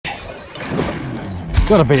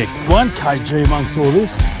Gotta be 1 kg amongst all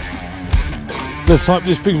this. Let's hope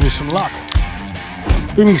this brings me some luck.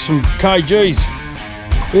 Bring me some kgs.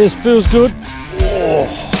 This feels good. Oh,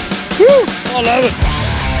 whew, I love it.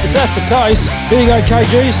 If that's the case, here you go,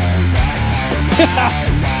 kgs.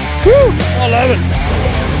 Whew, I love it.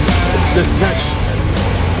 Let's catch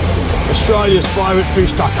Australia's favourite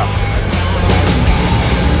fish tucker.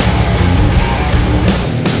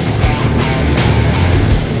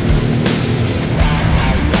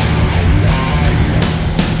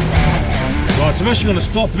 Right, so I'm actually going to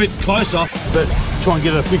stop a bit closer, but try and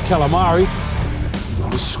get a big calamari.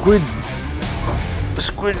 The squid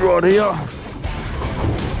right here.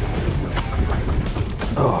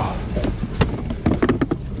 Oh.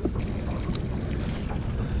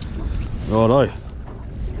 Righto,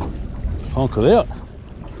 plonk it out.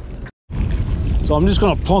 So I'm just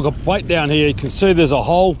going to plonk a bait down here. You can see there's a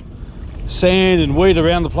hole, sand and weed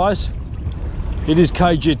around the place. It is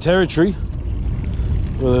KG territory.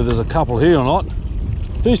 Whether there's a couple here or not,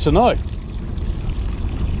 who's to know?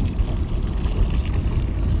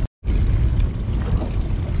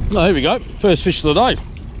 Oh, here we go, first fish of the day.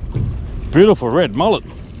 Beautiful red mullet.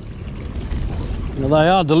 Now, they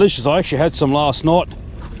are delicious. I actually had some last night,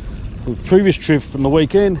 the previous trip from the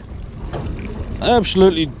weekend.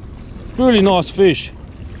 Absolutely, really nice fish.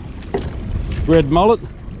 Red mullet,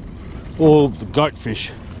 or the goat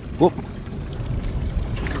fish. Whoop.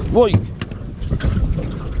 What?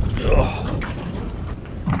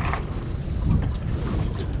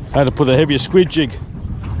 Had to put a heavier squid jig.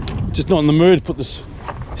 Just not in the mood to put this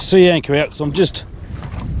sea anchor out, so I'm just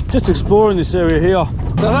exploring this area here.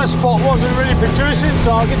 So that spot wasn't really producing,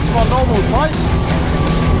 so I'll get to my normal place.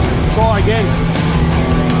 Try again.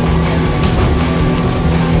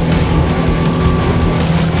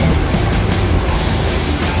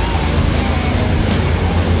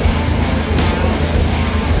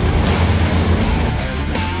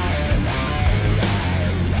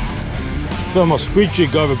 Throw my squid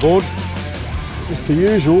jig overboard, just the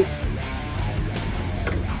usual.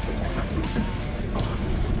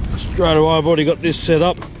 Straight away I've already got this set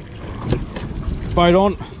up, bait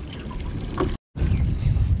on.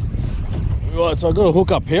 Right, so I've got a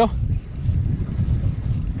hook up here.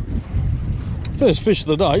 First fish of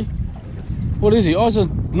the day. What is he? Oh, it's a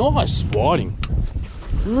nice whiting.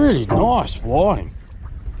 Really nice whiting.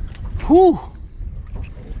 Whew.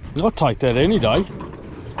 I'll take that any day.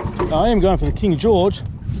 I am going for the King George,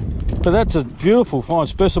 but that's a beautiful fine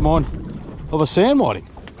specimen of a sand whiting.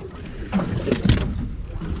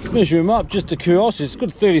 Measure him up just a curiosity. It's a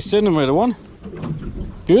good 30 centimetre one.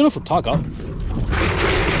 Beautiful tucker.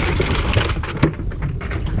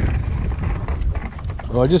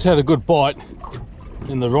 Well, I just had a good bite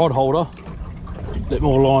in the rod holder. Let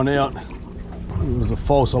more line out. It was a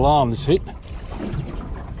false alarm, this hit.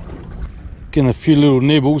 Getting a few little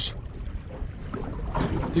nibbles.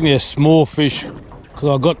 I think they're small fish because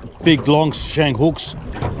I've got big long shank hooks.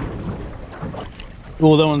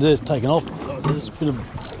 Oh, that one there's taken off. There's a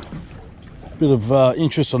bit of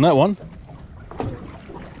interest on that one.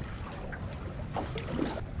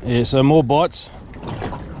 Yeah, so more bites.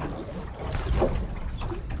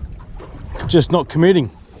 Just not committing.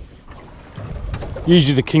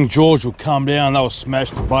 Usually the King George will come down, they'll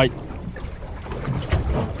smash the bait.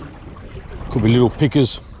 Could be little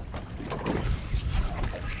pickers.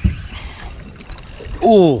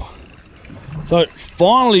 Oh, so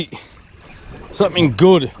finally something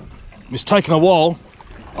good. It's taken a while.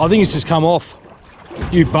 I think it's just come off.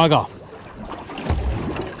 You bugger.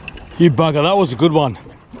 You bugger, that was a good one.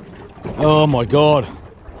 Oh my God.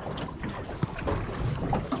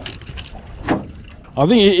 I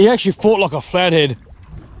think he actually fought like a flathead.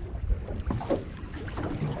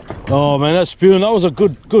 Oh man, that's spewing. That was a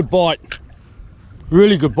good bite.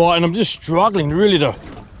 Really good bite, and I'm just struggling really to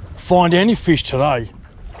find any fish today.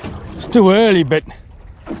 Still early, but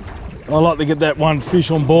I like to get that one fish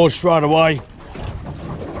on board straight away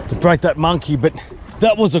to break that monkey, but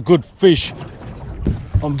that was a good fish.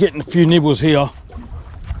 I'm getting a few nibbles here.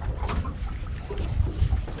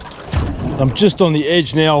 I'm just on the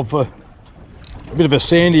edge now of a bit of a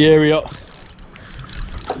sandy area.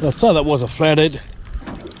 I'd say that was a flathead.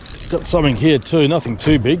 Got something here too, nothing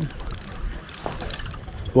too big.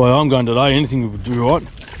 Boy, I'm going today, anything would do right.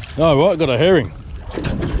 Oh right, got a herring.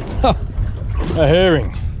 A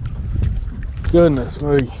herring. Goodness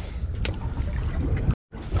me.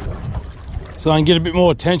 So I can get a bit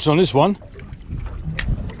more attention on this one.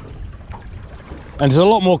 And there's a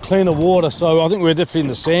lot more cleaner water, so I think we're definitely in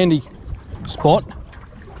the sandy spot.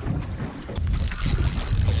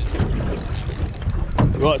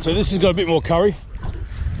 Right, so this has got a bit more curry.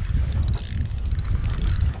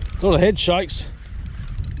 A lot of head shakes.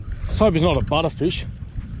 Let's hope he's not a butterfish.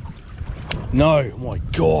 No, my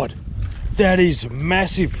God. That is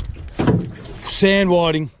massive sand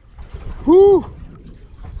whiting. Whoo!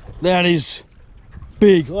 That is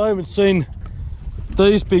big. I haven't seen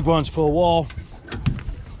these big ones for a while.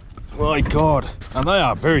 My God. And they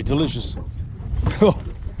are very delicious. So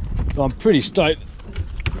I'm pretty stoked.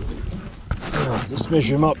 Just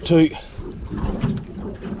measure him up too.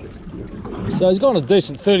 So he's got a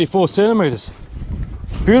decent 34 centimetres.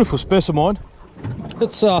 Beautiful specimen.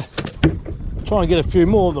 Let's try and get a few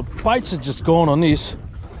more. The baits are just gone on this.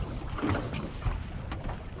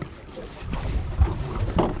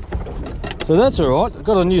 So that's alright. I've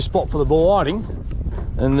got a new spot for the ball whiting.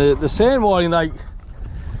 And the sand whiting, they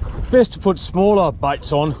best to put smaller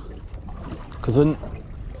baits on because the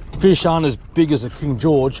fish aren't as big as a King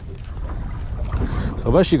George. So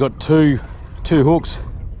I've actually got two hooks,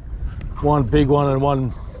 one big one and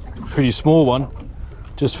one pretty small one,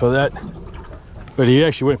 just for that. But he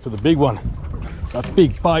actually went for the big one. So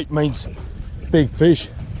big bait means big fish.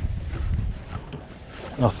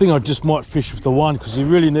 And I think I just might fish with the one because you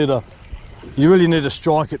really need to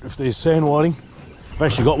strike it with these sand whiting. I've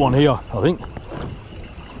actually got one here, I think,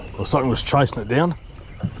 or something was chasing it down.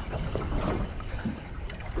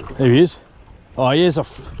 There he is. Oh, here's a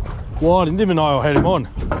whiting. Didn't even know I had him on.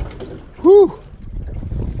 Whoo!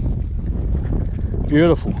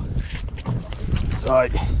 Beautiful. So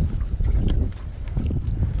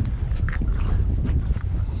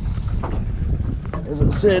as I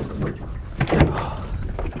said,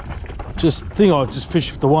 I'll just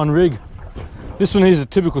fish with the one rig. This one is a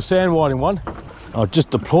typical sand whiting one. I'll just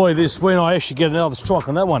deploy this when I actually get another strike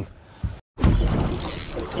on that one.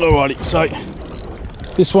 Alrighty, so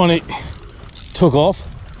this one it took off.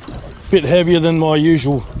 A bit heavier than my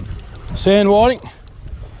usual sand whiting.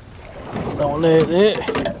 That one there.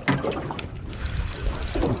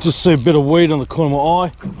 Just see a bit of weed on the corner of my eye.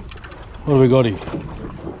 What have we got here?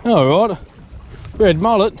 Alright, red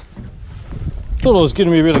mullet. Thought I was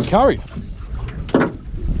getting me a bit of curry.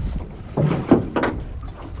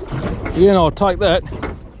 Yeah, no, I'll take that.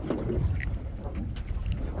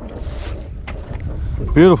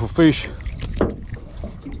 Beautiful fish.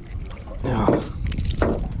 Yeah.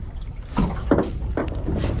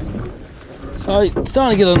 So it's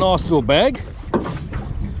starting to get a nice little bag.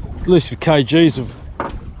 At least the KGs have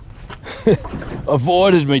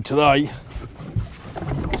avoided me today.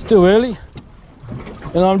 It's still early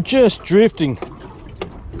and I'm just drifting.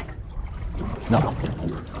 No.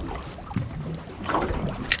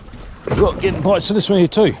 Look, getting bites to this one here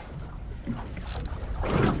too.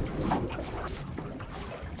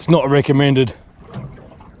 It's not recommended,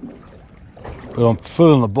 but I'm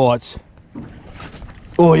feeling the bites.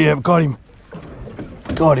 Oh yeah, got him.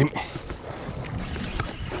 Got him.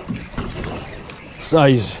 So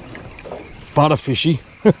he's butterfishy.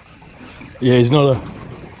 Yeah, he's not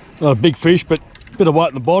a big fish, but a bit of weight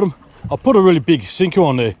in the bottom. I'll put a really big sinker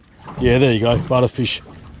on there. Yeah, there you go, butterfish.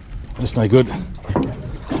 That's no good.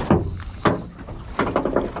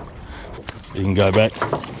 You can go back.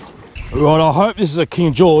 Right, I hope this is a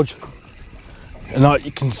King George. And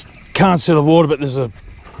you can't see the water, but there's a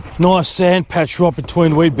nice sand patch right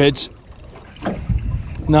between weed beds.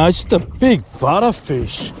 No, it's just a big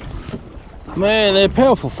butterfish. Man, they're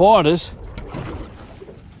powerful fighters.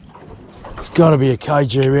 It's got to be a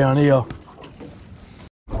KG around here.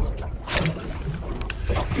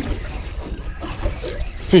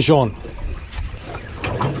 Fish on.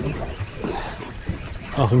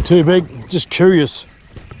 Nothing too big, just curious.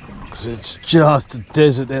 Because it's just a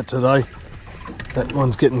desert out today. That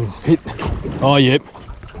one's getting hit. Oh, yep.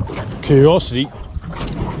 Curiosity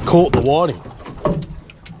caught the whiting.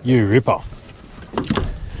 You ripper.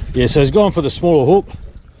 Yeah, so he's gone for the smaller hook.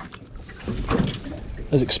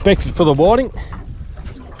 As expected for the whiting.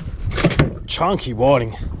 Chunky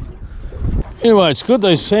whiting. Anyway, it's good.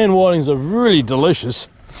 Those sand whitings are really delicious.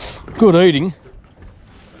 Good eating.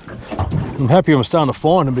 I'm happy I'm starting to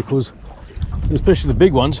find them because, especially the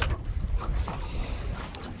big ones,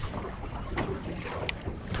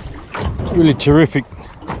 really terrific.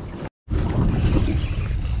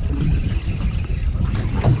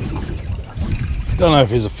 Don't know if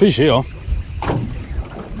there's a fish here.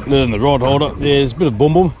 Not in the rod holder. Yeah, there's a bit of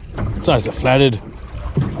boom boom. It says it flatted.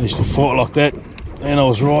 I used to fight like that, and I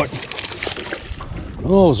was right. I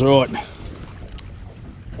was right.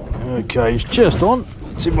 Okay, he's just on.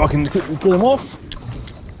 Let's see if I can get him off.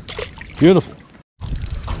 Beautiful.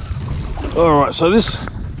 All right, so this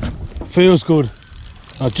feels good.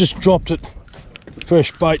 I just dropped it.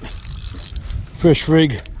 Fresh bait, fresh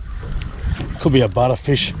rig. Could be a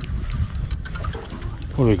butterfish.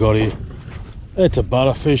 What do we got here? It's a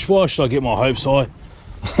butterfish. Why should I get my hopes high?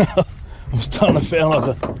 I'm starting to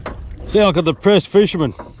sound like a depressed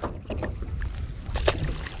fisherman.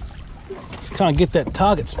 Just can't get that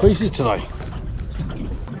target species today.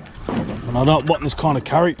 And I don't want this kind of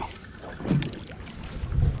curry.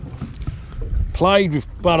 Plagued with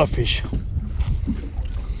butterfish.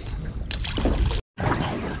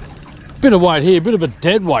 Bit of weight here, bit of a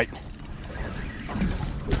dead weight.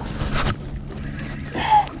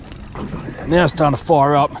 Now it's starting to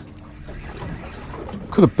fire up.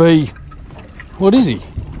 Could it be? What is he?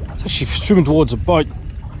 It's actually swimming towards a boat.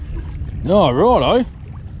 Oh, righto.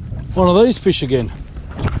 One of these fish again.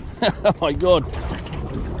 Oh my god.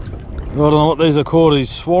 I don't know what these are called. He's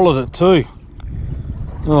swallowed it too.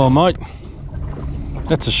 Oh mate.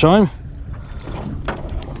 That's a shame.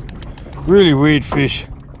 Really weird fish.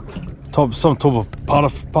 Some type of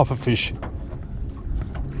puffer fish.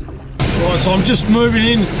 Right, so I'm just moving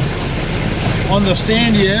in on the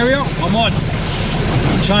sandy area. I might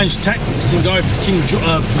change tactics and go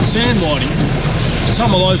for sand whiting.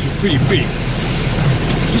 Some of those were pretty big.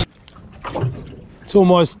 It's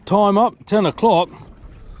almost time up, 10 o'clock.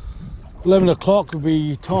 11 o'clock will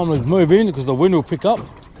be time to move in because the wind will pick up.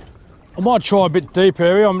 I might try a bit deeper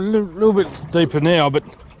area. I'm a little bit deeper now, but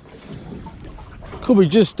could be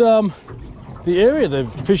just the area. The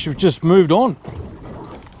fish have just moved on.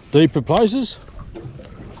 Deeper places.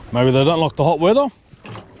 Maybe they don't like the hot weather.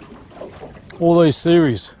 All these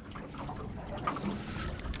theories.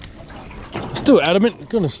 Still adamant,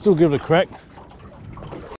 gonna still give it a crack.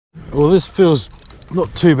 Well, this feels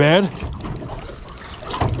not too bad.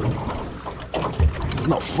 It's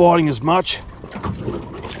not fighting as much.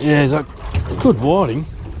 Yeah, is that good whiting?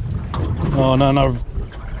 Oh no, I've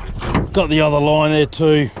got the other line there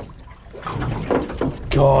too.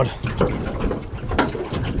 God.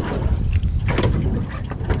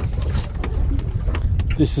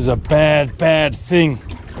 This is a bad, bad thing.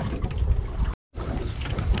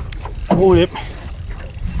 Oh, yep.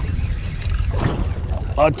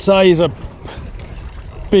 I'd say he's a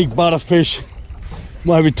big butterfish.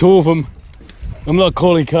 Maybe two of them. I'm not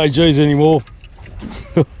calling kgs anymore.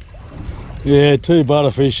 Yeah, two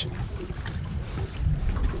butterfish.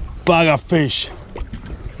 Buggerfish.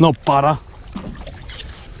 Not butter.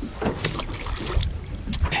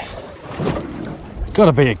 Got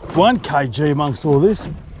to be a 1 kg amongst all this.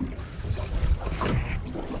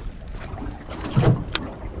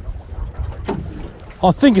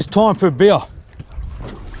 I think it's time for a beer.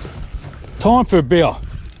 Time for a beer.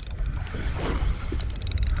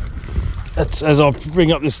 That's as I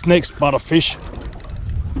bring up this next butterfish.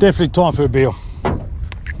 Definitely time for a beer.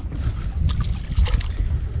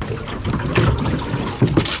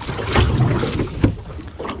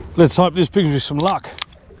 Let's hope this brings me some luck.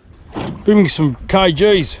 Bring me some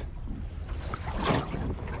kgs.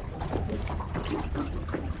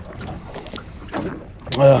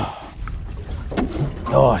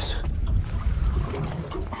 Nice.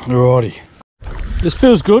 Alrighty. This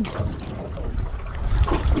feels good.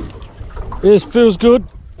 This feels good.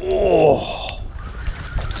 Oh.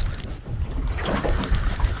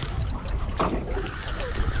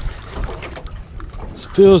 This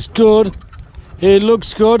feels good. It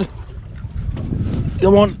looks good.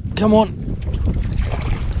 Come on, come on.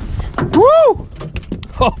 Woo!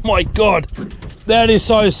 Oh my god. That is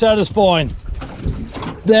so satisfying.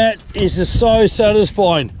 That is just so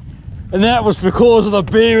satisfying. And that was because of the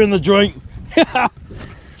beer and the drink.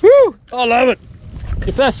 Woo! I love it.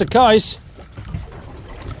 If that's the case,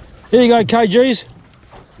 here you go, kgs.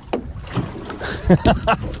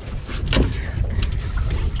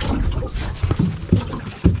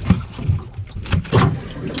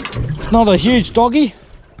 It's not a huge doggy,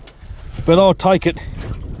 but I'll take it.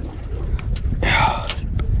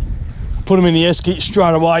 Put him in the esky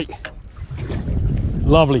straight away.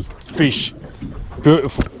 Lovely fish.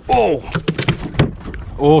 Beautiful. Oh,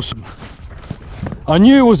 awesome. I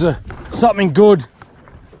knew it was something good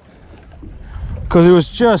because it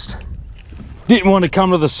was just didn't want to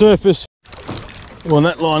come to the surface. Well,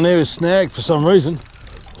 that line there is snagged for some reason.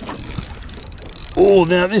 Oh,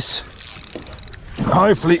 now this,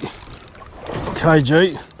 hopefully it's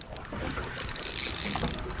kg.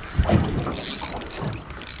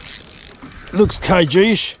 Looks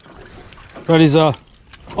kg-ish, but he's oh,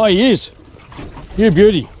 he is. You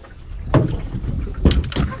beauty.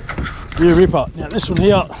 You ripper. Now this one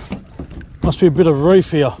here must be a bit of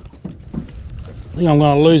reef here. I think I'm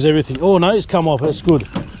going to lose everything. Oh no, it's come off. That's good.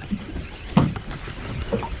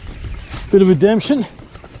 Bit of redemption.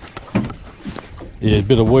 Yeah, a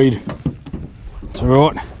bit of weed. It's all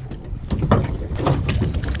right.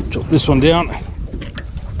 Drop this one down.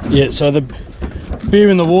 Yeah, so the beer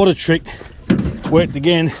in the water trick worked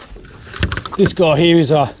again. This guy here is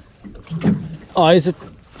he's a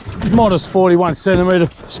modest 41 centimetre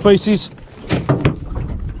species.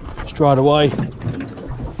 Straight away.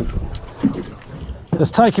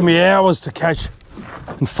 It's taken me hours to catch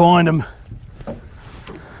and find them. And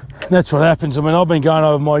that's what happens. I mean, I've been going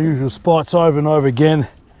over my usual spots over and over again.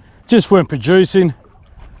 Just weren't producing.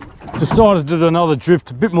 Decided to do another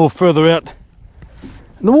drift a bit more further out.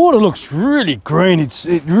 And the water looks really green.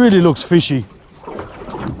 It really looks fishy.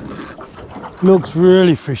 Looks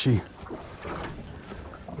really fishy.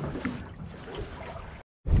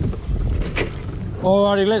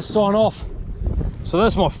 Alrighty, let's sign off. So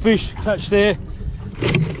that's my fish catch there.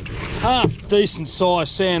 Half decent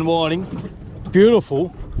sized sand whiting.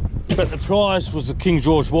 Beautiful. But the prize was the King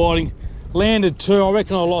George whiting. Landed 2. I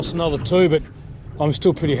reckon I lost another 2, but I'm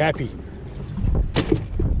still pretty happy.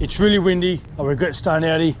 It's really windy. I regret staying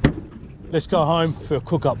out here. Let's go home for a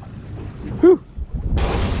cook up. Whew.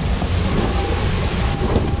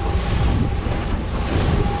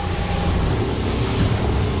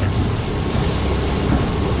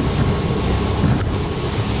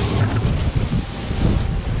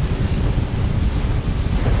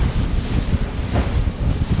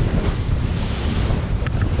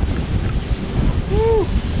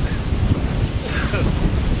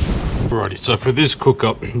 Alrighty, so for this cook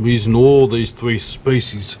up, I'm using all these 3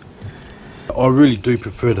 species. I really do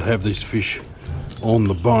prefer to have these fish on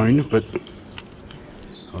the bone, but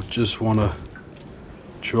I just want to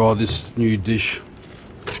try this new dish.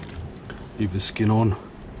 Leave the skin on.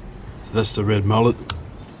 So that's the red mullet.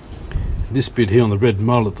 This bit here on the red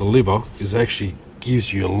mullet, the liver, is actually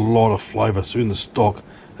gives you a lot of flavour. So in the stock,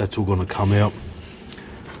 that's all going to come out.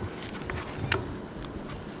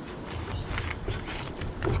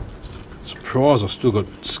 Surprised I've still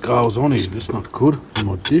got scales on here. That's not good for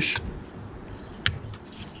my dish.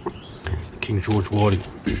 King George whiting.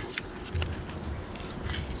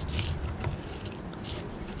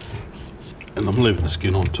 And I'm leaving the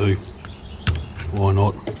skin on too. Why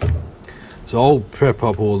not? So I'll prep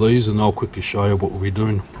up all these and I'll quickly show you what we'll be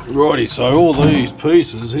doing. Righty, so all these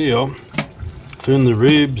pieces here, turn the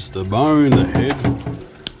ribs, the bone, the head,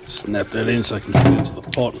 snap that in so I can get it into the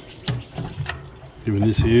pot. Even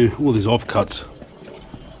this here, all these offcuts.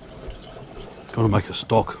 Got to make a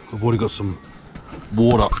stock. I've already got some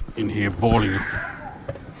water in here boiling.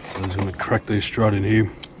 So I'm just going to crack these straight in here.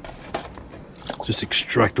 Just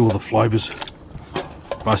extract all the flavours.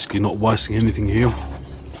 Basically not wasting anything here.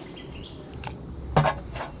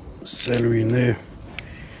 Celery in there.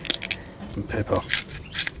 And pepper.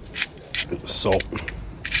 Bit of salt.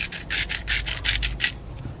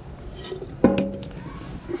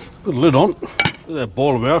 Put the lid on. Let that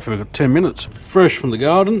boil about for about 10 minutes. Fresh from the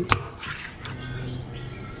garden.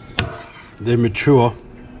 They're mature.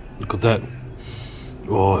 Look at that.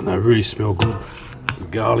 Oh, and they really smell good. The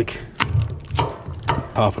garlic.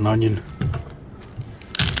 Half an onion.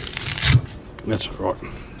 That's all right.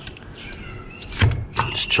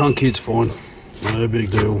 It's chunky, it's fine. No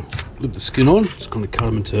big deal. Leave the skin on. Just going to cut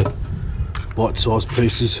them into bite-sized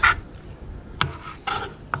pieces.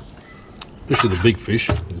 Especially the big fish,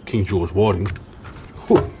 the King George whiting.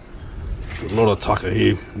 Whew. A lot of tucker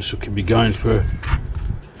here. This could be going for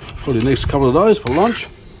probably the next couple of days for lunch.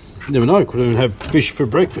 Never know, could even have fish for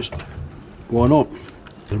breakfast. Why not?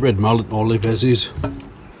 The red mullet I'll leave as is.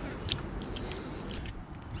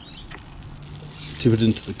 Tip it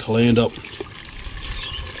into the colander,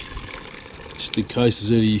 just in case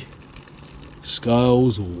there's any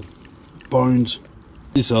scales or bones.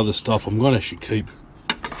 This other stuff I'm going to actually keep.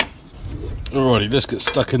 Alrighty, let's get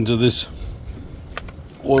stuck into this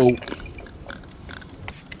oil.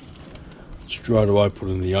 Straight away put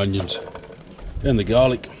in the onions and the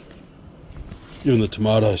garlic, even the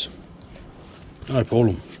tomatoes. No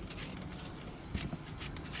problem.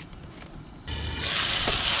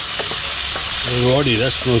 Alrighty,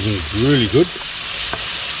 that's smelling really good.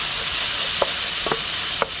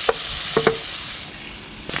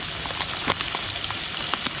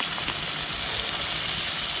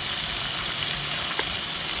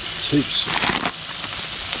 Heaps.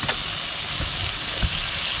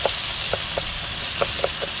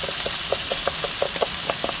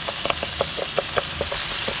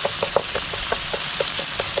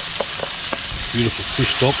 Beautiful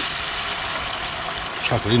fish stock.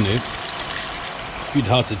 Chuck it in there. A bit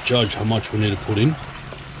hard to judge how much we need to put in.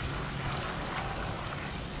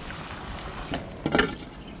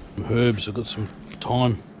 Some herbs, I've got some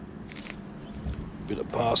thyme, bit of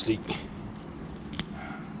parsley,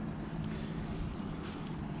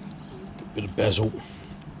 bit of basil.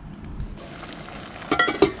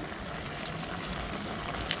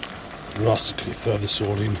 rustically throw this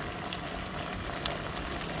all in.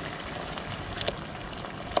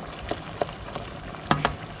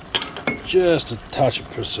 Just a touch of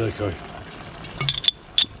Prosecco.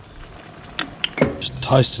 Just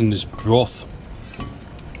tasting this broth,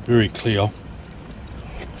 very clear.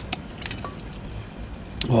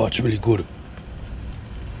 Oh, it's really good.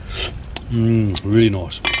 Really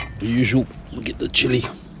nice. The usual, we get the chili.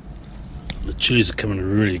 The chilies are coming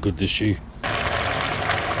really good this year.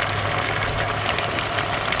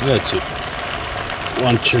 That's it.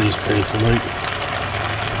 One chili's plenty for me.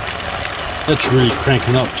 That's really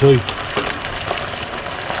cranking up too.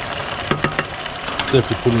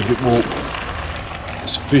 Definitely putting a bit more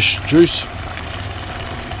this fish juice.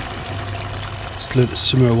 Just let it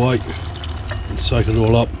simmer away and soak it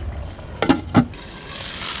all up.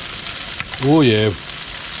 Oh yeah.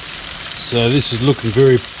 So this is looking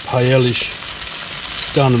very pale-ish.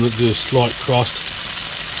 Starting to do a slight crust.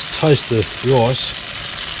 Let's taste the rice.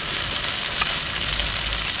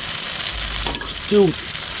 Still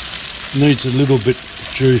needs a little bit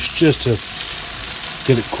of juice just to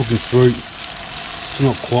get it cooking through. It's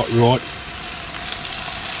not quite right.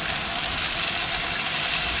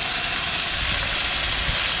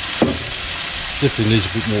 Definitely needs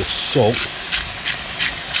a bit more salt.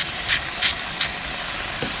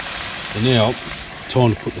 And now,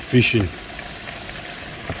 time to put the fish in.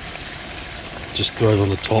 Just throw it on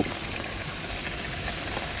the top.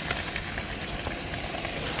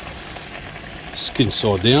 Skin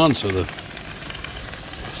side down so the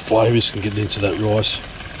flavours can get into that rice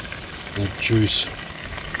and that juice.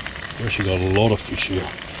 We've actually got a lot of fish here.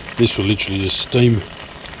 This will literally just steam.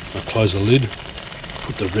 I'll close the lid,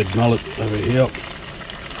 put the red mullet over here.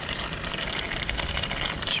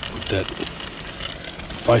 Just put that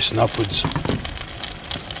facing upwards.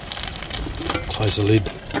 Close the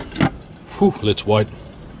lid. Whew, let's wait.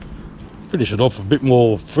 Finish it off with a bit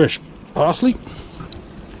more fresh parsley.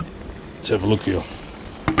 Let's have a look here.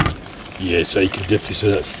 Yeah, so you can definitely see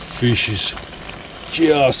that fish is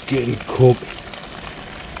just getting cooked.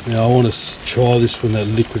 Now I want to try this when that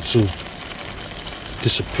liquid sort of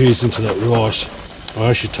disappears into that rice. I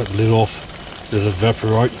actually take the lid off, let it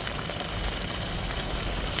evaporate.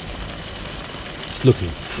 It's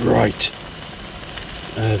looking great.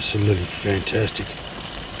 Absolutely fantastic.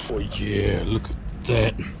 Oh yeah, look at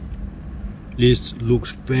that. This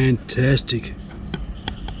looks fantastic.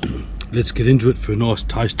 Let's get into it for a nice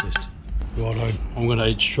taste test. Righto, I'm going to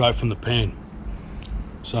eat straight from the pan.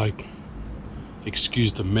 So,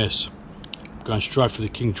 excuse the mess. Going straight for the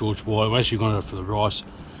King George Whiting. I'm actually going to go for the rice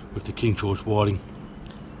with the King George Whiting.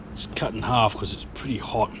 It's cut in half because it's pretty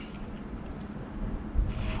hot.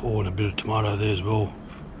 Oh, and a bit of tomato there as well.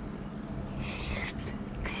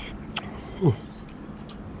 Ooh.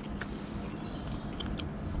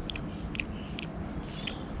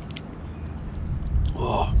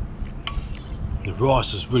 Oh, the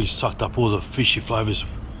rice has really sucked up all the fishy flavours.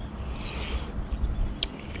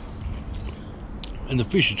 And the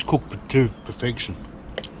fish is cooked to perfection.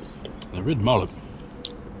 The red mullet.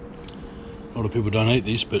 A lot of people don't eat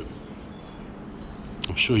this, but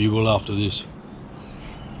I'm sure you will after this.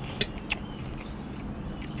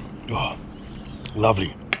 Oh,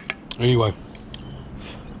 lovely. Anyway.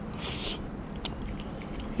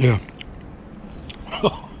 Yeah.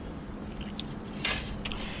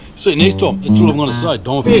 See you next time. That's all I'm going to say.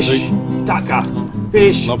 Don't Fish, tucker,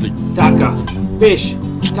 fish, lovely. tucker, fish,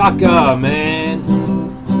 tucker,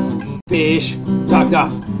 man. Fish,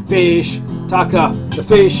 tucker, the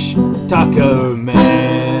fish, tucker,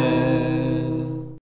 man.